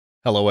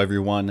Hello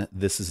everyone,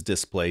 this is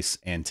Displace,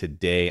 and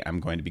today I'm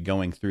going to be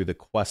going through the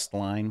quest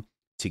line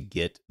to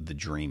get the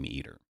Dream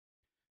Eater.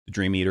 The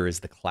Dream Eater is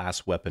the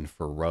class weapon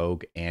for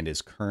Rogue and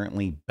is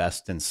currently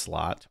best in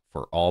slot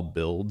for all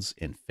builds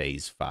in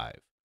Phase 5.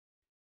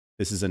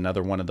 This is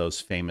another one of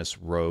those famous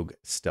Rogue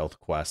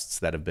stealth quests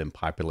that have been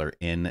popular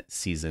in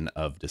Season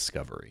of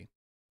Discovery.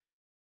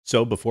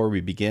 So before we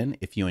begin,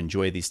 if you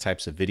enjoy these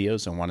types of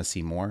videos and want to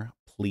see more,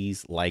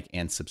 please like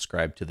and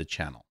subscribe to the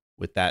channel.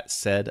 With that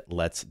said,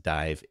 let's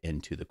dive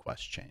into the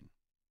quest chain.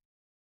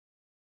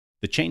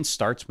 The chain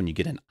starts when you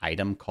get an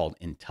item called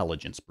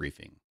Intelligence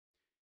Briefing.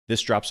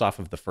 This drops off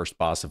of the first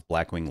boss of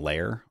Blackwing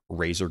Lair,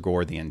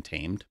 Razorgore the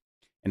Untamed,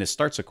 and it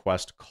starts a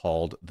quest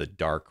called the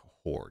Dark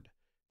Horde.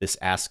 This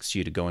asks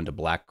you to go into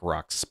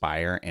Blackrock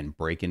Spire and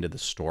break into the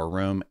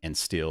storeroom and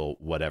steal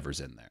whatever's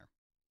in there.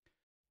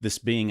 This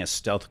being a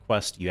stealth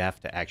quest, you have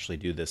to actually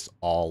do this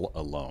all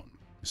alone.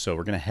 So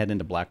we're going to head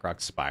into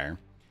Blackrock Spire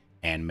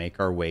and make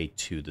our way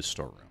to the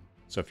storeroom.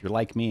 So if you're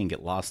like me and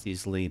get lost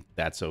easily,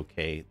 that's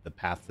okay. The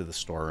path to the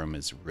storeroom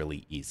is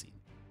really easy.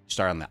 You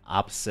start on the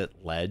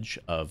opposite ledge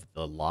of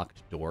the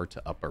locked door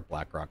to Upper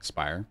Blackrock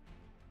Spire.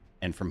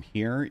 And from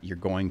here, you're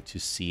going to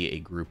see a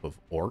group of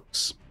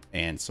orcs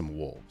and some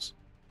wolves.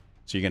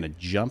 So you're going to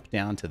jump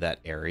down to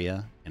that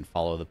area and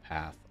follow the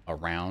path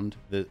around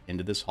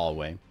into this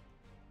hallway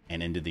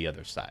and into the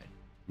other side.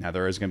 Now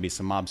there is going to be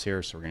some mobs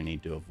here, so we're going to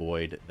need to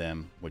avoid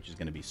them, which is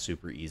going to be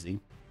super easy.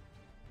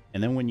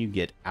 And then when you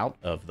get out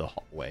of the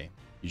hallway,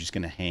 you're just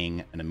going to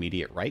hang an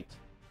immediate right.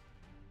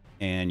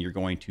 And you're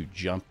going to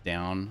jump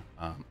down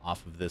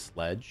off of this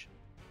ledge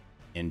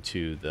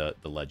into the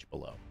ledge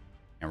below.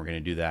 And we're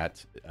going to do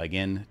that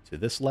again to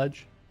this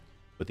ledge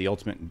with the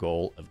ultimate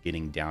goal of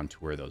getting down to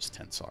where those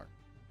tents are.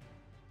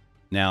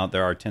 Now,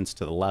 there are tents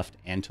to the left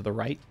and to the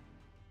right,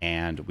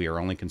 and we are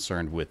only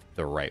concerned with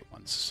the right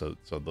ones. So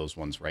those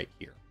ones right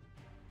here.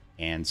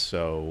 And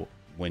so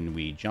when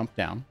we jump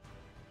down,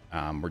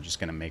 we're just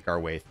going to make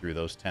our way through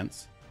those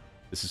tents.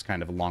 This is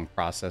kind of a long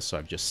process, so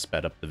I've just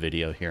sped up the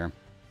video here.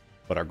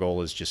 But our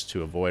goal is just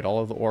to avoid all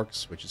of the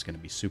orcs, which is going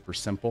to be super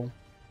simple,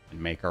 and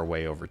make our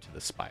way over to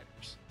the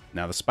spiders.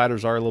 Now, the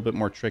spiders are a little bit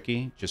more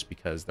tricky, just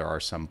because there are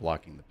some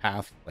blocking the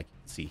path, like you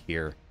can see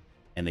here,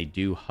 and they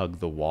do hug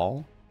the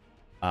wall.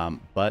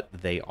 But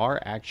they are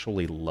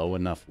actually low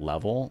enough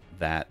level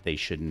that they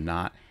should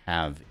not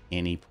have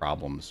any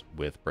problems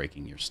with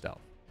breaking your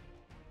stealth.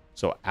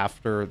 So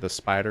after the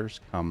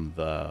spiders come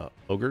the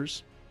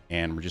ogres,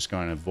 and we're just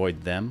going to avoid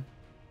them,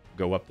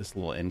 go up this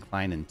little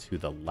incline and to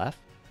the left,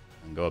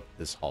 and go up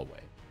this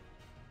hallway.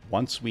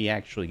 Once we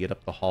actually get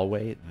up the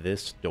hallway,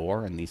 this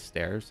door and these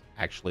stairs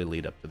actually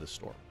lead up to the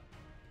store.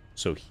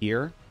 So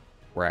here,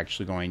 we're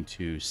actually going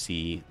to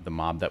see the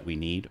mob that we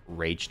need,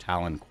 Rage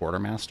Talon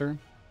Quartermaster,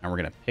 and we're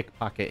going to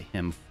pickpocket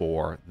him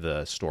for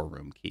the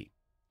storeroom key.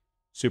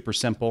 Super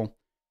simple,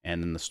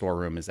 and then the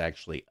storeroom is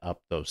actually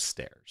up those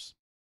stairs.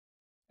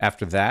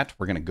 After that,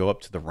 we're going to go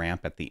up to the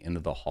ramp at the end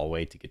of the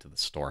hallway to get to the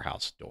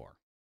storehouse door.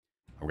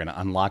 We're going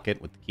to unlock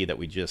it with the key that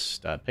we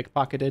just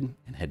pickpocketed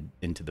and head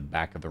into the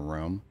back of the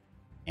room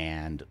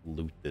and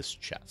loot this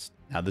chest.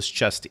 Now, this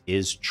chest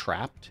is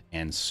trapped,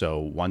 and so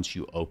once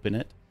you open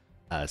it,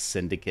 a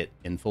Syndicate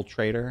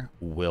Infiltrator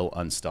will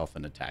unstealth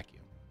and attack you.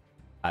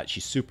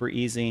 She's super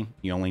easy.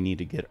 You only need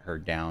to get her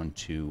down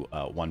to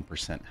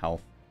 1%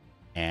 health,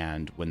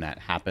 and when that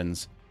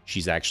happens,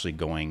 she's actually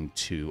going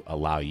to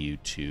allow you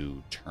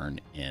to turn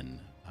in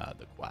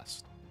the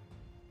quest.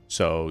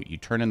 So you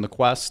turn in the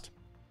quest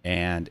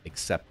and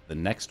accept the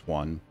next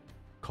one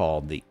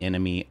called the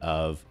Enemy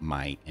of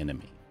My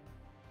Enemy.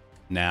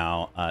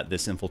 Now,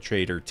 this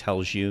infiltrator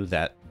tells you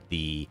that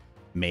the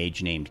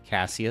mage named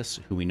Cassius,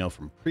 who we know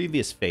from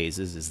previous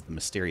phases is the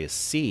mysterious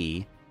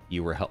C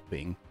you were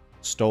helping,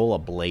 stole a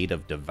blade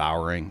of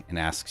devouring and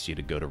asks you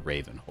to go to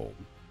Ravenhold.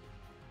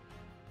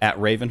 At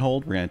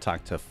Ravenhold, we're going to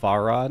talk to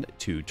Farad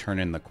to turn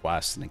in the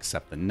quest and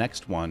accept the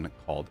next one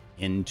called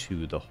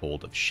Into the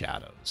Hold of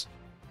Shadows.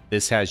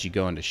 This has you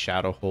go into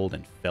Shadowhold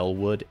and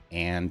Fellwood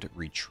and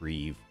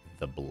retrieve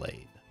the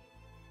blade.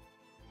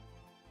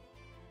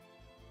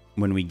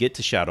 When we get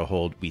to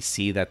Shadowhold, we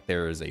see that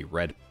there is a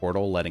red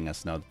portal letting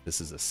us know that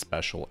this is a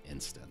special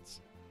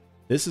instance.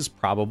 This is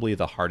probably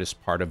the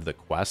hardest part of the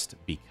quest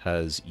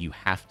because you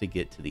have to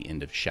get to the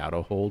end of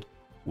Shadowhold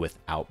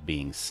without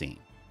being seen.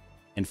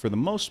 And for the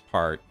most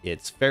part,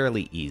 it's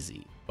fairly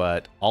easy,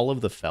 but all of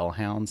the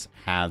Fellhounds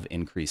have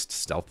increased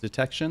stealth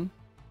detection.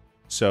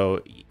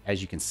 So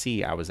as you can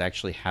see, I was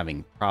actually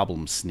having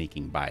problems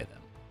sneaking by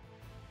them.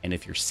 And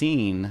if you're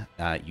seen,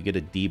 you get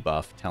a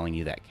debuff telling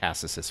you that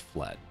Cassius has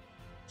fled.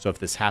 So if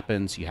this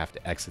happens, you have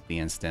to exit the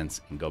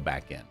instance and go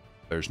back in.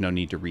 There's no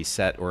need to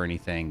reset or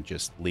anything,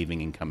 just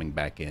leaving and coming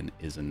back in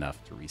is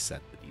enough to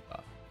reset the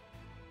debuff.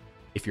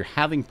 If you're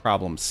having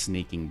problems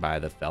sneaking by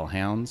the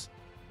Fellhounds,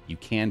 you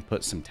can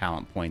put some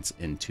talent points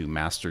into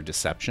Master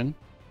Deception,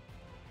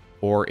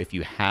 or if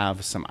you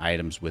have some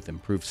items with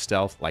improved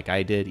stealth like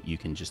I did, you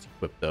can just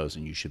equip those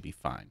and you should be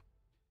fine.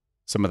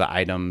 Some of the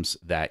items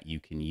that you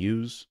can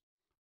use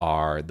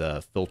are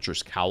the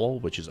Filcher's Cowl,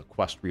 which is a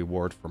quest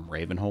reward from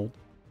Ravenhold,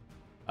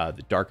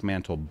 the Dark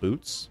Mantle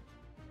Boots,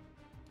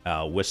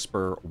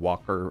 Whisper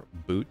Walker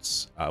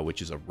Boots,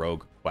 which is a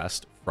rogue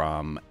quest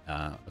from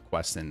a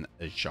quest in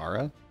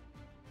Ajara,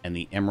 and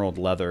the Emerald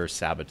Leather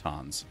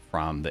Sabatons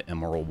from the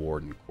Emerald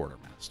Warden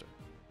Quartermaster.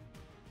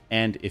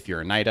 And if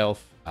you're a Night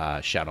Elf,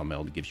 Shadow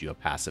Meld gives you a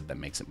passive that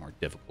makes it more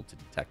difficult to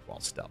detect while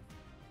stealth.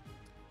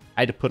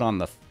 I had to put on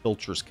the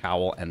Filcher's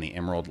Cowl and the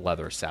Emerald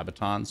Leather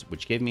Sabatons,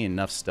 which gave me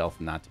enough stealth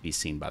not to be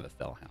seen by the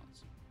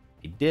Fellhounds.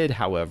 I did,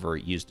 however,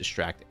 use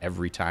Distract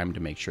every time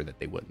to make sure that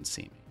they wouldn't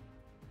see me.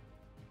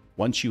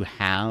 Once you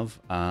have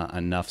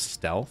enough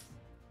stealth,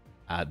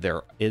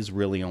 there is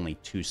really only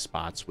 2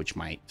 spots which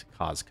might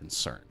cause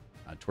concern.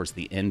 Towards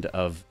the end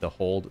of the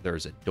hold,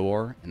 there's a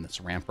door in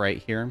this ramp right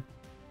here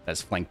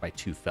that's flanked by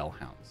 2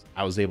 Fellhounds.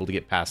 I was able to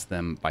get past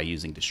them by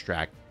using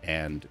Distract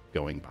and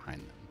going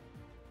behind them.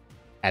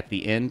 At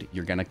the end,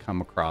 you're going to come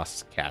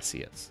across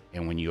Cassius,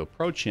 and when you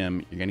approach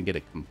him, you're going to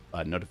get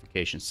a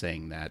notification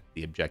saying that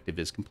the objective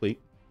is complete,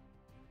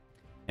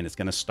 and it's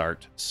going to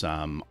start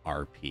some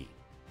RP,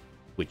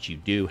 which you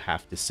do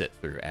have to sit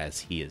through as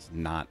he is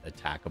not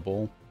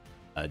attackable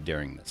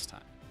during this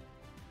time.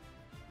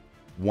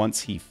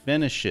 Once he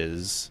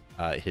finishes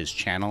his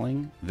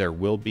channeling, there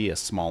will be a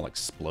small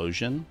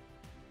explosion,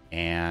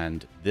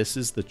 and this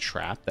is the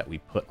trap that we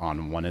put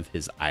on one of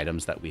his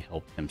items that we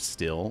helped him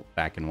steal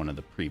back in one of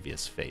the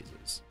previous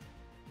phases.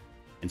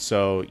 And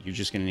so you're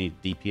just going to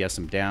need to DPS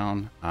him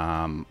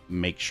down,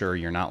 make sure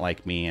you're not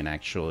like me and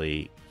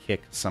actually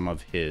kick some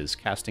of his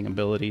casting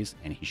abilities,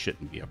 and he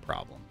shouldn't be a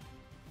problem.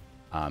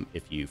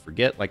 If you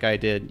forget, like I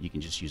did, you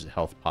can just use a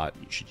health pot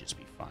and you should just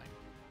be fine.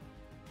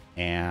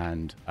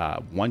 And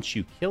once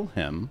you kill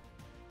him,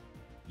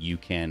 you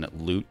can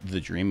loot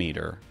the Dream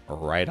Eater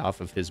right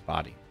off of his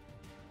body.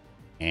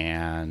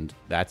 And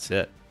that's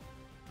it.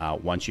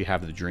 Once you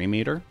have the Dream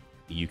Eater,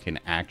 you can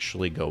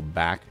actually go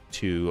back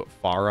to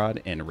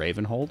Farad and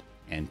Ravenhold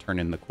and turn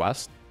in the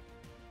quest,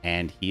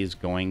 and he is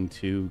going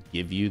to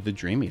give you the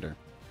Dream Eater.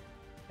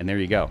 And there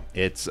you go.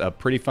 It's a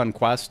pretty fun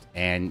quest,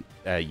 and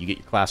you get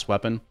your class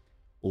weapon.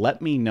 Let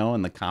me know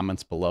in the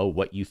comments below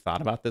what you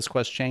thought about this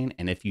quest chain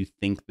and if you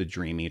think the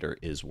Dream Eater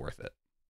is worth it.